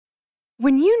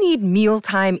When you need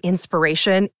mealtime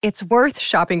inspiration, it's worth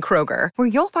shopping Kroger, where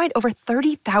you'll find over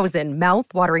 30,000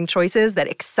 mouth-watering choices that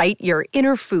excite your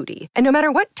inner foodie. And no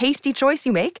matter what tasty choice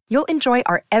you make, you'll enjoy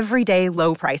our everyday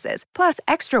low prices, plus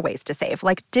extra ways to save,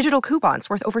 like digital coupons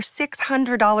worth over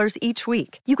 $600 each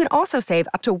week. You can also save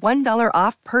up to $1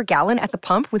 off per gallon at the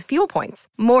pump with fuel points.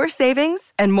 More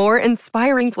savings and more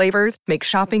inspiring flavors make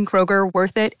shopping Kroger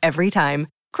worth it every time.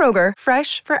 Kroger,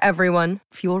 fresh for everyone.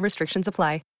 Fuel restrictions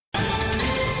apply.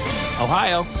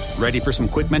 Ohio, ready for some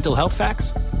quick mental health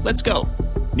facts? Let's go.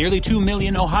 Nearly 2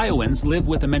 million Ohioans live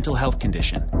with a mental health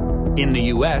condition. In the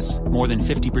U.S., more than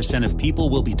 50% of people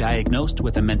will be diagnosed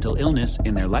with a mental illness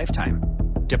in their lifetime.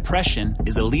 Depression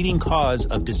is a leading cause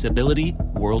of disability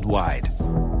worldwide.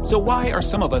 So why are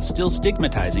some of us still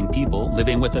stigmatizing people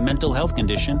living with a mental health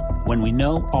condition when we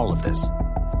know all of this?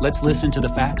 Let's listen to the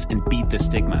facts and beat the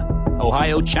stigma.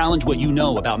 Ohio, challenge what you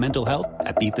know about mental health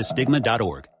at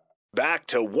beatthestigma.org. Back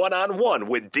to One-on-One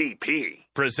with DP,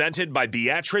 presented by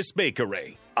Beatrice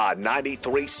Bakery on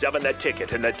 93.7 The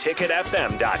Ticket and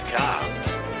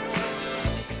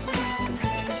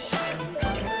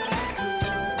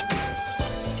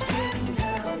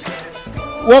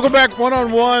theticketfm.com. Welcome back,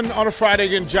 One-on-One on a Friday.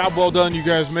 Again, job well done. You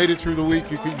guys made it through the week.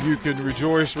 You can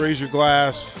rejoice, raise your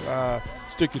glass,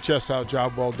 stick your chest out.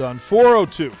 Job well done.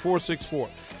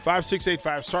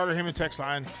 402-464-5685, Sartor Hammond text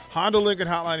line, Honda Lincoln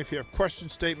hotline. If you have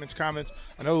questions, statements, comments.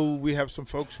 I know we have some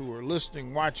folks who are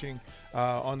listening, watching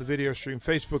on the video stream,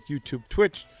 Facebook, YouTube,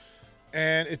 Twitch.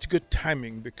 And it's good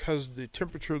timing because the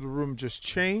temperature of the room just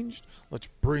changed. Let's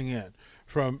bring in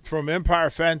from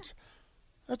Empire Fence.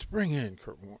 Let's bring in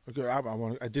Kurt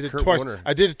Warner. I did it Kurt twice. Warner.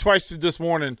 I did it twice this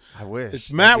morning. I wish.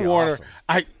 It's Matt Warner.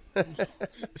 Awesome.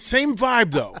 Same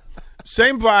vibe though.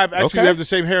 Same vibe. Actually, okay. You have the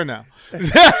same hair now.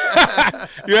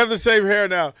 You have the same hair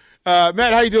now.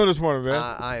 Matt, how you doing this morning, man?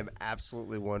 I am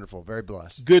absolutely wonderful. Very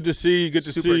blessed. Good to see you. Good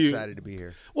to see you. Super excited to be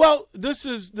here. Well, this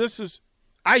is.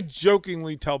 I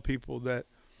jokingly tell people that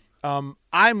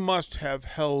I must have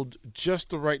held just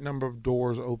the right number of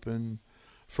doors open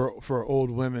for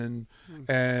old women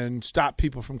and stop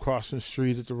people from crossing the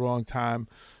street at the wrong time,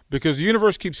 because the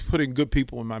universe keeps putting good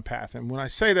people in my path. And when I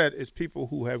say that, it's people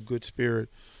who have good spirit,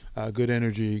 good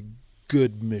energy,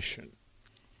 good mission.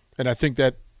 And I think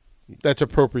that's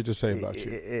appropriate to say about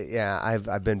you. Yeah,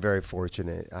 I've been very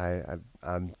fortunate.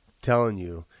 I'm telling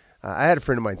you, I had a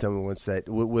friend of mine tell me once that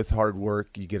with hard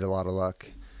work, you get a lot of luck.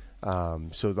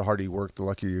 So the harder you work, the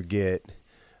luckier you get.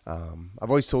 I've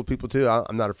always told people, too,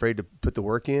 I'm not afraid to put the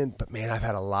work in. But, man, I've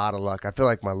had a lot of luck. I feel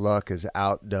like my luck has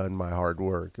outdone my hard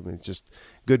work. I mean, it's just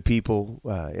good people.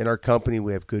 In our company,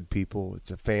 we have good people. It's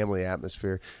a family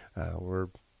atmosphere. We're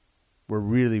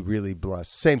really, really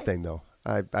blessed. Same thing, though.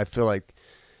 I feel like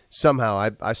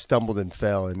somehow I stumbled and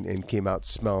fell and came out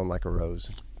smelling like a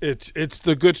rose. It's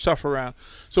the good stuff around.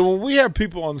 So when we have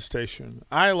people on the station,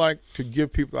 I like to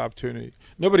give people the opportunity.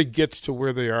 Nobody gets to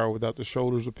where they are without the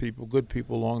shoulders of people, good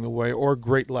people along the way, or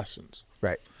great lessons.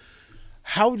 Right.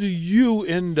 How do you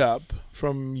end up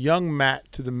from young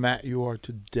Matt to the Matt you are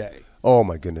today? Oh,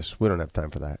 my goodness. We don't have time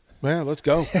for that. Well, let's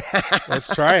go.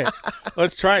 Let's try it.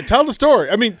 Let's try it. Tell the story.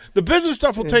 I mean, the business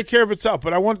stuff will take care of itself,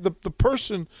 but I want the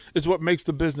person is what makes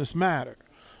the business matter.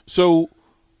 So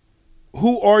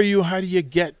who are you? How do you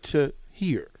get to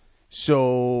here?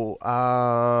 So,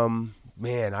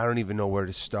 man, I don't even know where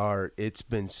to start. It's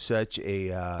been such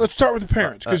a let's start with the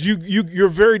parents, because you're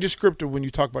very descriptive when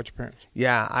you talk about your parents.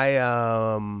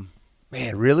 Yeah,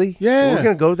 man, really? Yeah. We're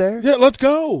going to go there? Yeah, let's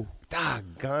go.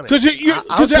 Doggone it. Because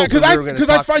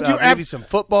I find you maybe some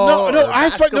football.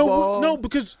 No,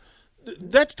 because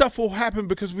that stuff will happen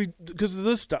because of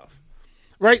this stuff,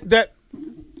 right? That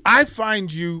I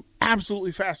find you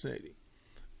absolutely fascinating.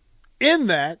 In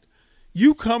that,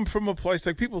 you come from a place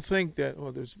like people think that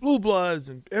there's blue bloods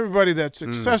and everybody that's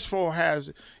successful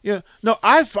has. No,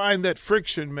 I find that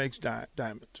friction makes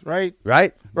diamonds, right?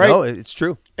 Right. No, it's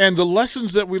true. And the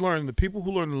lessons that we learn, the people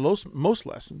who learn the most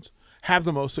lessons, have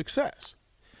the most success.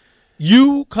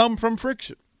 You come from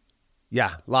friction.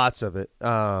 Yeah, lots of it.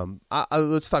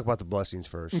 Let's talk about the blessings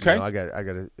first. Okay. I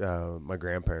got my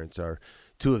grandparents are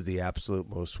two of the absolute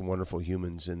most wonderful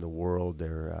humans in the world.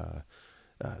 They're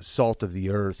salt of the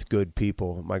earth, good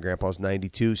people. My grandpa's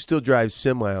 92, still drives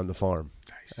semi on the farm.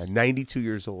 Nice. 92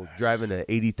 years old, nice. Driving an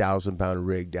 80,000-pound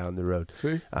rig down the road.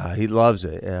 See? He loves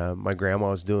it. My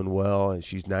grandma's doing well, and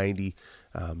she's 90.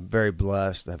 Very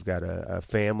blessed. I've got a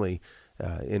family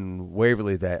in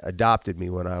Waverly that adopted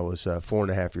me when I was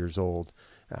 4.5 years old.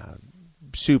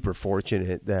 Super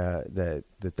fortunate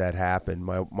that happened.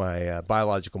 My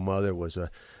biological mother was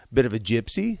a bit of a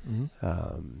gypsy.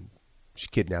 Mm-hmm. She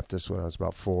kidnapped us when I was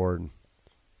about 4 and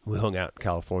We hung out in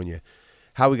California.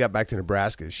 How we got back to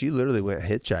Nebraska, she literally went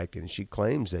hitchhiking. She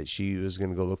claims that she was going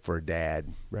to go look for her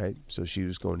dad, right? So she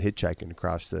was going hitchhiking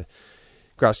across the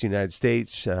United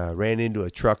States, ran into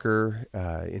a trucker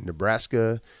in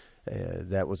Nebraska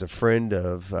that was a friend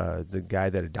of the guy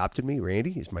that adopted me,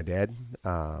 Randy. He's my dad,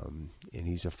 and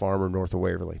he's a farmer north of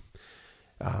Waverly.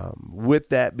 With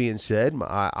that being said,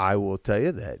 I will tell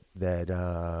you that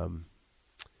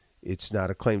it's not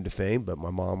a claim to fame, but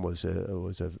my mom was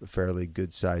a fairly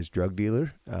good sized drug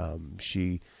dealer. I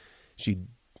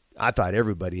thought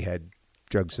everybody had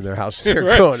drugs in their house when they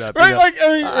were growing up. Right, you know? like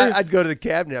I'd go to the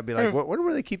cabinet. I'd be like, "Wonder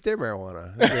where they keep their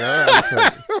marijuana?" You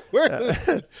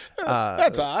know,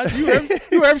 that's odd.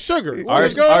 You have sugar.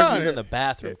 Ours on is here? in the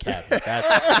bathroom cabinet.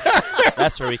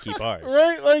 That's where we keep ours.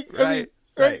 Right, like I mean,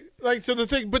 Right, right, like so the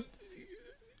thing, but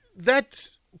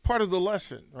that's part of the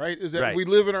lesson, right? Is that Right. we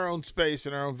live in our own space,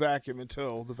 in our own vacuum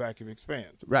until the vacuum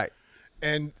expands, right.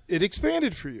 and it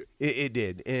expanded for you. It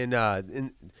did, and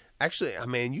actually, I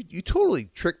mean, you totally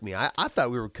tricked me. I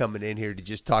thought we were coming in here to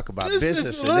just talk about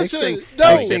business. And next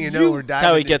thing you know, we're diving. That's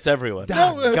how he gets everyone.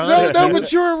 No,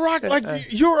 but you're a rock.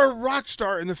 Like you're a rock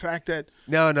star in the fact that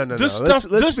No. this Let's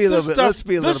stuff. be a little bit. Let's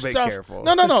be a this little bit stuff- careful.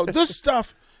 No. This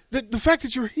stuff. The fact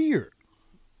that you're here.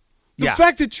 The Yeah.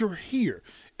 fact that you're here,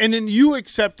 and then you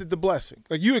accepted the blessing.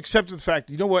 Like you accepted the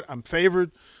fact. You know what? I'm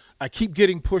favored. I keep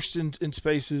getting pushed in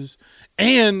spaces,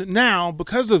 and now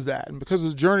because of that, and because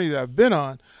of the journey that I've been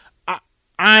on,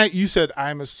 you said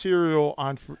I'm a serial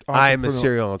entrepreneur. I am a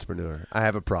serial entrepreneur. I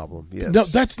have a problem. Yes. No,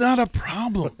 that's not a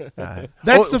problem.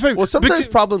 That's the thing. Well, sometimes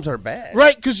problems are bad.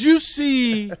 Right, because you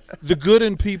see the good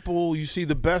in people, you see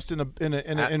the best in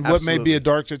what may be a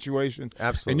dark situation.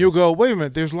 Absolutely. And you'll go, wait a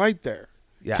minute, there's light there.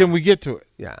 Yeah. Can we get to it?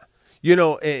 Yeah. You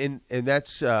know, and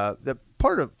that's the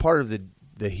part of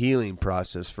the healing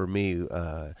process for me.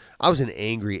 I was an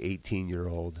angry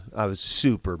 18-year-old. I was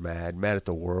super mad at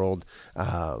the world.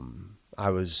 I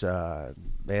was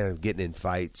getting in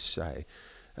fights. I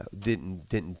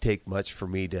didn't take much for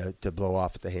me to blow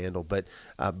off at the handle, but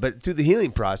through the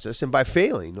healing process and by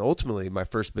failing, ultimately my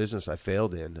first business I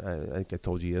failed in. I think I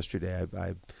told you yesterday.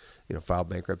 I filed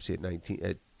bankruptcy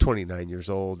at 29 years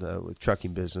old with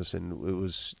trucking business, and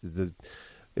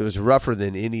it was rougher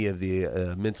than any of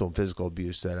the mental and physical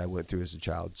abuse that I went through as a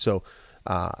child. So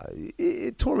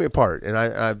it tore me apart, and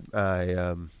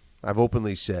I've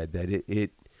openly said that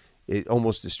it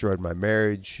almost destroyed my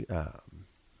marriage.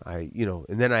 And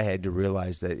then I had to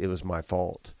realize that it was my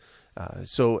fault.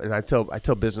 And I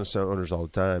tell business owners all the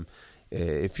time,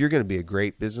 if you're going to be a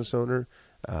great business owner,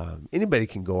 anybody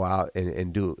can go out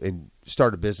and do and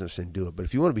start a business and do it. But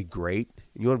if you want to be great,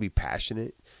 and you want to be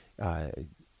passionate,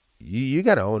 you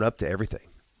got to own up to everything.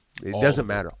 It doesn't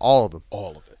matter. All of them.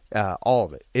 All of it. All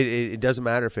of it. It doesn't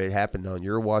matter if it happened on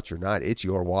your watch or not. It's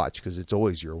your watch because it's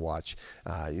always your watch.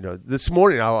 This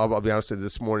morning, I'll be honest with you,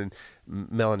 this morning,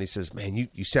 Melanie says, man,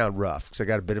 you sound rough because I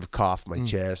got a bit of a cough in my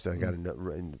chest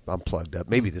and I'm plugged up.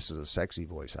 Maybe this is a sexy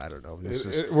voice. I don't know.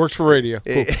 It works for radio.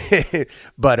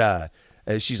 But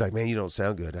she's like, man, you don't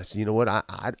sound good. I said, you know what?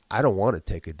 I don't want to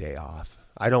take a day off.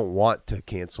 I don't want to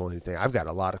cancel anything. I've got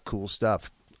a lot of cool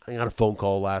stuff. I got a phone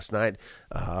call last night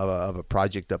of a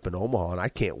project up in Omaha, and I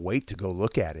can't wait to go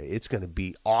look at it. It's going to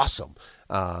be awesome.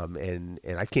 And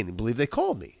I can't even believe they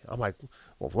called me. I'm like,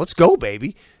 well, let's go,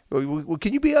 baby. Well,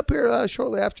 can you be up here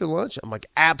shortly after lunch? I'm like,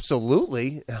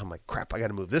 absolutely. And I'm like, crap, I got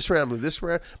to move this around.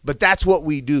 But that's what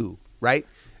we do, right?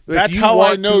 That's if you how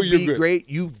want I know to you're be good. great,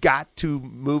 you've got to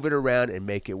move it around and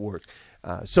make it work.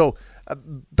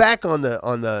 Back on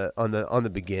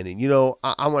the beginning,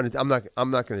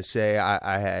 I'm not going to say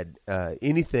I had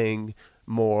anything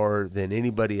more than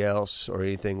anybody else or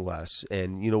anything less.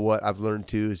 And you know what I've learned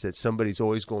too is that somebody's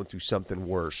always going through something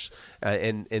worse.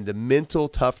 And the mental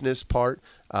toughness part,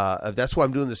 that's why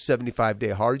I'm doing the 75-day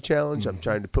hard challenge. I'm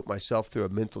trying to put myself through a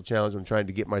mental challenge. I'm trying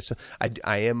to get myself.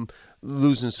 I am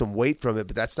losing some weight from it,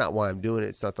 but that's not why I'm doing it.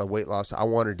 It's not the weight loss. I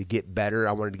wanted to get better.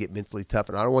 I wanted to get mentally tough,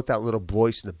 and I don't want that little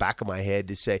voice in the back of my head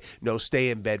to say, no,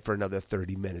 stay in bed for another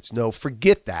 30 minutes. No,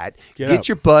 forget that. Get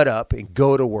your butt up and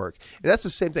go to work. And that's the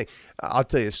same thing. I'll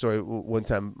tell you a story. One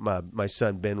time my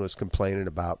son Ben was complaining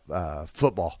about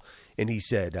football, and he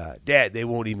said, Dad, they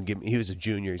won't even give me – he was a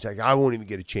junior. He's like, I won't even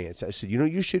get a chance. I said, you know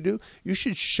what you should do? You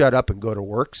should shut up and go to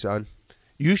work, son.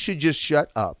 You should just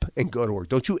shut up and go to work.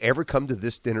 Don't you ever come to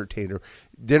this dinner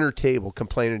table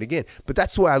complaining again. But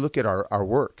that's the way I look at our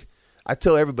work. I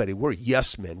tell everybody, we're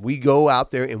yes men. We go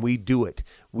out there and we do it.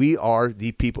 We are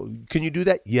the people. Can you do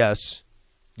that? Yes.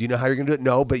 Do you know how you're going to do it?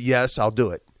 No, but yes, I'll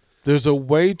do it. There's a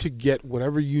way to get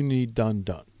whatever you need done.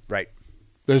 Right.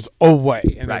 There's a way.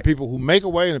 And there are Right. people who make a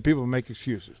way and there are people who make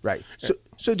excuses. Right.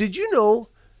 So did you know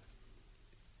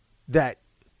that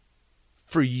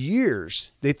for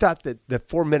years they thought that the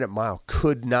 4-minute mile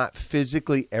could not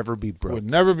physically ever be Would broken?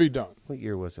 never be done. What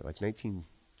year was it? Like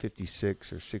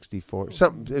 1956 or 64?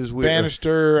 Something. It was weird.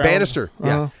 Bannister.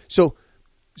 Yeah. So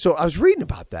I was reading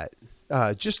about that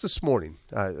just this morning.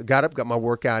 I got up, got my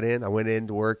workout in. I went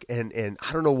into work, and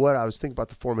I don't know what I was thinking about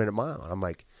the 4-minute mile. And I'm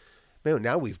like, man,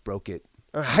 now we've broke it.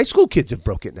 High school kids have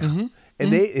broke it now.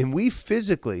 And we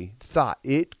physically thought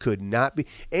it could not be.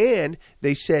 And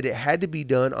they said it had to be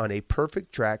done on a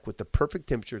perfect track with the perfect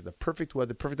temperature, the perfect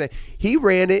weather, perfect thing. He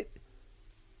ran it.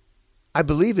 I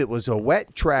believe it was a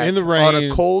wet track in the rain on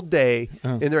a cold day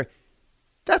in the rain.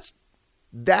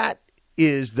 That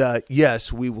is the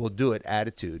yes, we will do it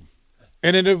attitude.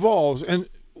 And it evolves. And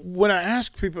when I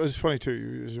ask people, it's funny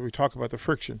too, as we talk about the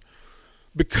friction,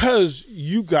 because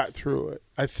you got through it,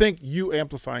 I think you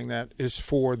amplifying that is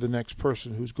for the next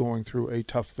person who's going through a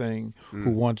tough thing, who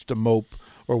wants to mope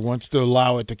or wants to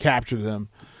allow it to capture them.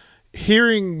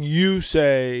 Hearing you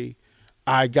say,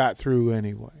 I got through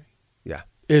anyway,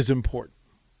 is important.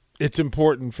 It's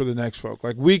important for the next folk.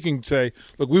 Like we can say,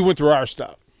 look, we went through our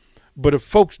stuff. But if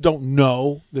folks don't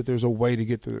know that there's a way to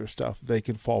get to their stuff, they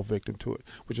can fall victim to it,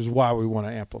 which is why we want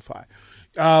to amplify.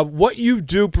 What you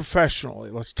do professionally,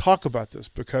 let's talk about this,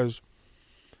 because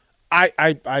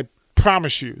I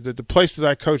promise you that the place that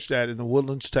I coached at in the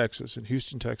Woodlands, Texas, in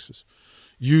Houston, Texas,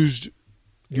 used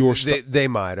your stuff. They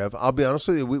might have. I'll be honest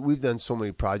with you. We've done so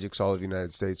many projects all over the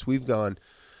United States. We've gone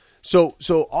 – so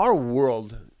our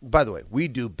world – by the way, we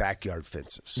do backyard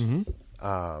fences.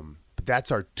 But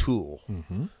that's our tool.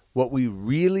 What we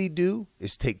really do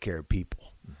is take care of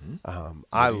people.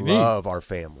 I love our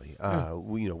family.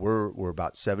 We're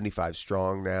about 75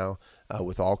 strong now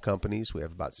with all companies. We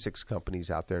have about 6 companies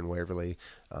out there in Waverly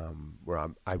where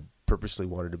I purposely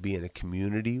wanted to be in a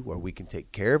community where we can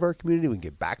take care of our community. We can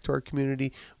get back to our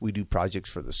community. We do projects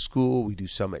for the school. We do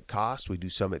some at cost. We do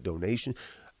some at donation.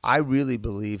 I really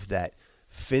believe that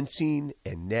fencing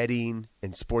and netting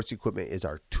and sports equipment is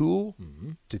our tool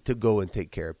to go and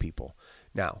take care of people.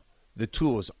 Now, the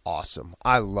tool is awesome.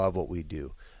 I love what we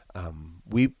do.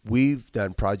 We've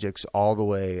done projects all the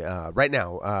way. Right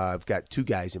now, I've got 2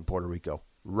 guys in Puerto Rico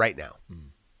right now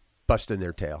busting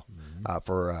their tail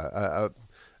for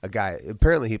a guy.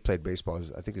 Apparently, he played baseball.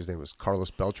 I think his name was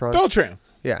Carlos Beltran.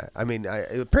 Yeah, I mean,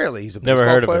 apparently he's a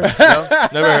baseball player. No?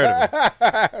 Never heard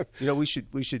of him.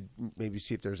 We should maybe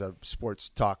see if there's a sports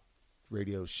talk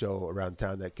radio show around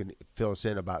town that can fill us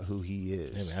in about who he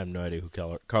is. I have no idea who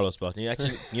Carlos Beltran.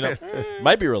 Actually,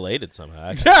 might be related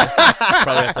somehow.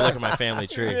 Probably have to look at my family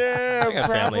tree. Yeah, I got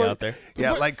family out there.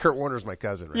 Yeah, like Kurt Warner's my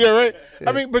cousin, right? Yeah, right.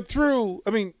 I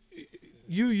mean,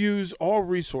 you use all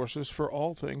resources for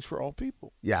all things for all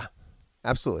people. Yeah,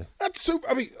 absolutely. That's super.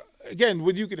 I mean, again,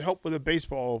 when you could help with a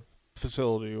baseball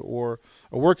facility or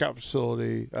a workout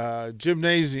facility,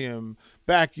 gymnasium,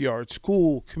 backyard,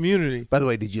 school, community. By the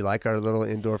way, did you like our little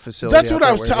indoor facility? That's what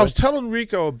I was telling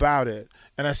Rico about it,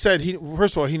 and I said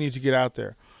first of all he needs to get out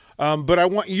there, but I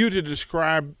want you to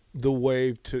describe the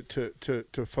wave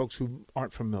to folks who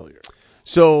aren't familiar.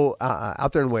 So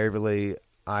out there in Waverly,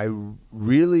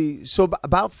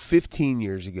 about 15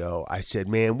 years ago, I said,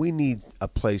 man, we need a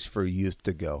place for youth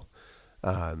to go.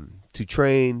 To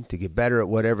train, to get better at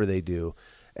whatever they do.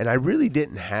 And I really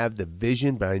didn't have the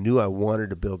vision, but I knew I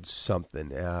wanted to build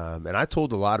something. And I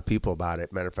told a lot of people about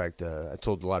it. Matter of fact, I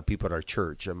told a lot of people at our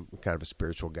church. I'm kind of a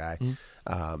spiritual guy.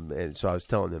 And so I was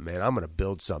telling them, man, I'm going to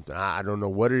build something. I don't know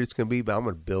what it's going to be, but I'm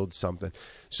going to build something.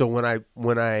 So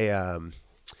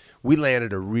we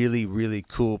landed a really, really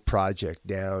cool project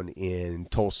down in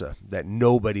Tulsa that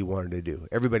nobody wanted to do.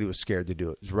 Everybody was scared to do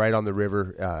it. It's right on the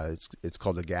river. It's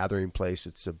called the Gathering Place.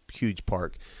 It's a huge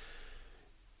park.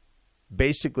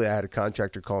 Basically, I had a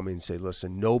contractor call me and say,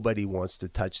 listen, nobody wants to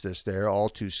touch this. They're all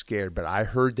too scared, but I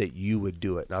heard that you would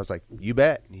do it. And I was like, you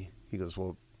bet. And he goes,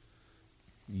 well,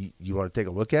 you want to take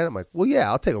a look at it? I'm like, well,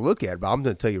 yeah, I'll take a look at it, but I'm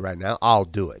going to tell you right now, I'll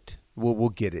do it. We'll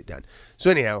get it done.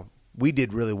 So anyhow, we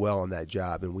did really well on that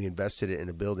job, and we invested it in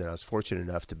a building. I was fortunate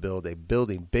enough to build a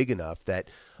building big enough that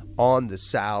on the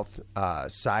south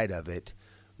side of it,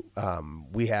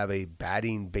 we have a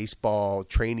batting baseball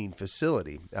training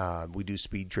facility. We do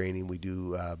speed training. We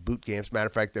do boot camps. Matter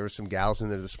of fact, there were some gals in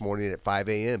there this morning at 5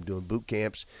 a.m. doing boot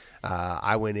camps.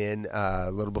 I went in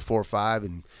a little before 5,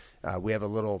 and we have a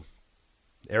little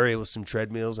area with some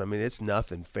treadmills. I mean, it's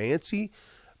nothing fancy,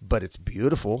 but it's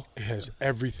beautiful. It has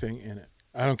everything in it.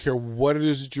 I don't care what it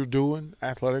is that you're doing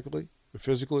athletically or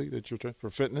physically that you're trying for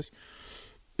fitness.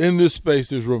 In this space,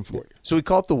 there's room for you. So we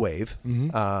call it the Wave.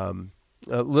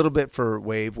 A little bit for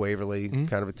Waverly,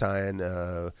 kind of a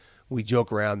tie-in. We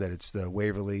joke around that it's the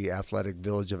Waverly Athletic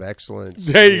Village of Excellence.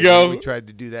 There you go. We tried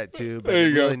to do that too, but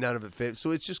really none of it fit.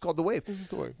 So it's just called the Wave. This is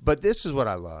the Wave. But this is what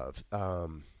I love.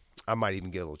 I might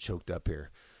even get a little choked up here.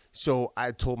 So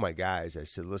I told my guys, I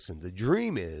said, listen, the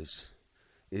dream is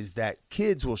that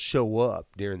kids will show up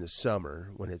during the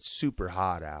summer when it's super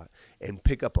hot out and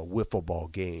pick up a wiffle ball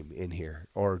game in here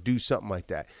or do something like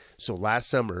that. So last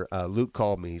summer, Luke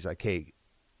called me. He's like, hey,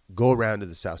 go around to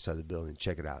the south side of the building and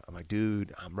check it out. I'm like,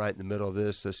 dude, I'm right in the middle of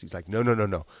this. He's like, no.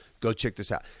 Go check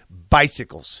this out.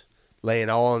 Bicycles laying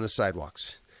all on the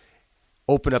sidewalks.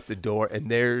 Open up the door, and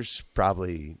there's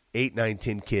probably 8, 9,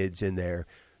 10 kids in there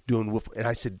doing wiffle. And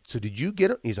I said, so did you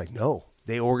get it? He's like, no.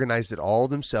 They organized it all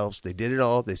themselves. They did it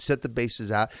all. They set the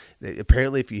bases out.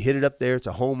 Apparently, if you hit it up there, it's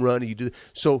a home run. And you do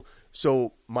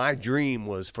so my dream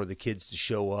was for the kids to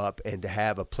show up and to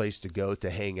have a place to go to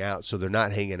hang out, so they're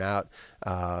not hanging out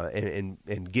and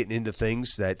getting into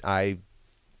things that I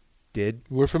did.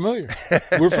 We're familiar.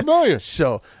 We're familiar.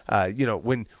 So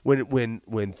when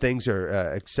things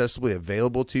are accessibly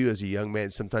available to you as a young man,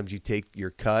 sometimes you take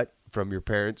your cut from your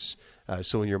parents.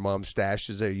 So when your mom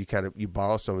stashes there, you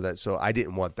borrow some of that. So I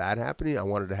didn't want that happening. I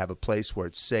wanted to have a place where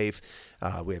it's safe.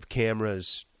 We have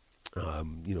cameras.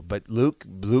 But Luke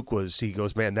he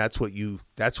goes, man, that's what you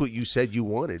said you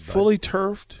wanted. Bud. Fully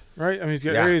turfed, right? I mean, he's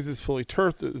got areas that's fully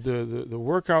turfed. The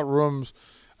workout rooms,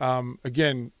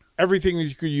 again, everything that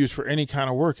you could use for any kind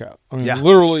of workout. I mean,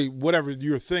 literally whatever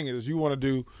your thing is, you want to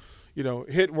do,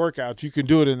 hit workouts, you can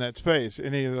do it in that space.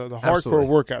 Any of the hardcore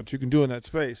workouts, you can do in that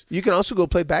space. You can also go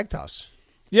play bag toss.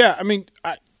 Yeah, I mean,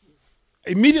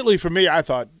 immediately for me, I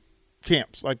thought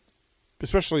camps,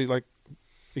 especially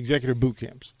executive boot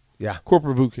camps. Yeah.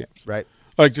 Corporate boot camps. Right.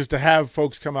 Just to have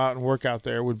folks come out and work out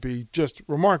there would be just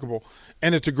remarkable.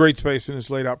 And it's a great space and it's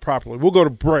laid out properly. We'll go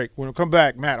to break. When we come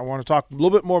back, Matt, I want to talk a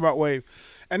little bit more about Wave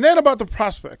and then about the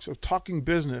prospects of talking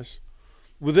business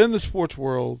within the sports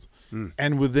world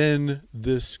and within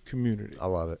this community. I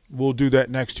love it. We'll do that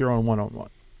next year on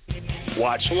One-on-One.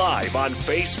 Watch live on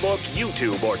Facebook,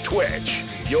 YouTube, or Twitch.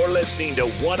 You're listening to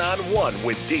One-on-One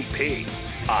with DP.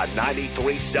 On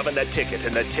 93.7 The Ticket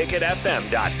and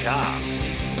theticketfm.com.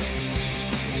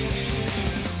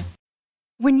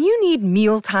 When you need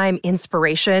mealtime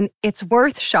inspiration, it's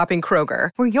worth shopping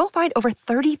Kroger, where you'll find over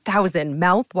 30,000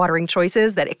 mouth-watering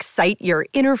choices that excite your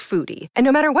inner foodie. And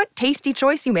no matter what tasty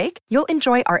choice you make, you'll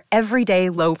enjoy our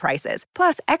everyday low prices,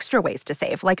 plus extra ways to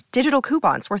save, like digital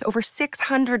coupons worth over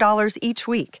 $600 each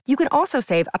week. You can also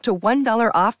save up to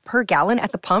 $1 off per gallon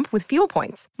at the pump with fuel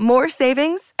points. More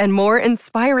savings and more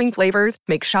inspiring flavors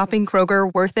make shopping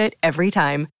Kroger worth it every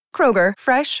time. Kroger,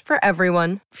 fresh for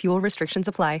everyone. Fuel restrictions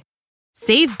apply.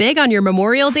 Save big on your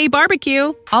Memorial Day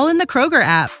barbecue, all in the Kroger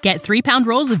app. Get 3-pound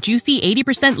rolls of juicy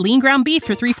 80% lean ground beef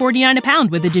for $3.49 a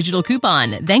pound with a digital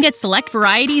coupon. Then get select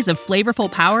varieties of flavorful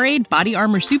Powerade, Body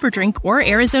Armor Super Drink, or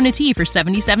Arizona tea for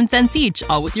 77 cents each,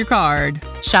 all with your card.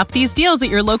 Shop these deals at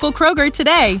your local Kroger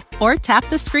today, or tap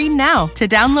the screen now to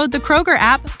download the Kroger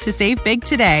app to save big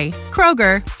today.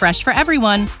 Kroger, fresh for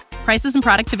everyone. Prices and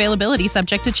product availability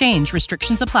subject to change.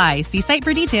 Restrictions apply. See site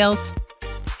for details.